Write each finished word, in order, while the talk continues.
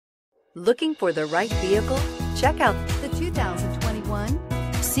Looking for the right vehicle? Check out the 2021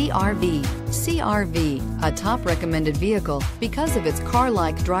 CR-V. CR-V, a top recommended vehicle because of its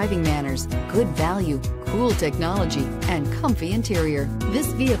car-like driving manners, good value, cool technology, and comfy interior. This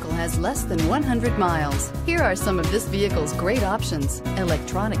vehicle has less than 100 miles. Here are some of this vehicle's great options: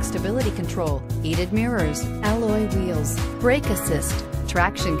 electronic stability control, heated mirrors, alloy wheels, brake assist,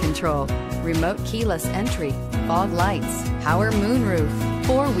 traction control, remote keyless entry, fog lights, power moonroof,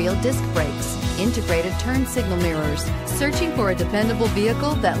 four-wheel disc brakes, integrated turn signal mirrors. Searching for a dependable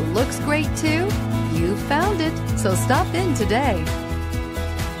vehicle that looks great too? You found it, so stop in today.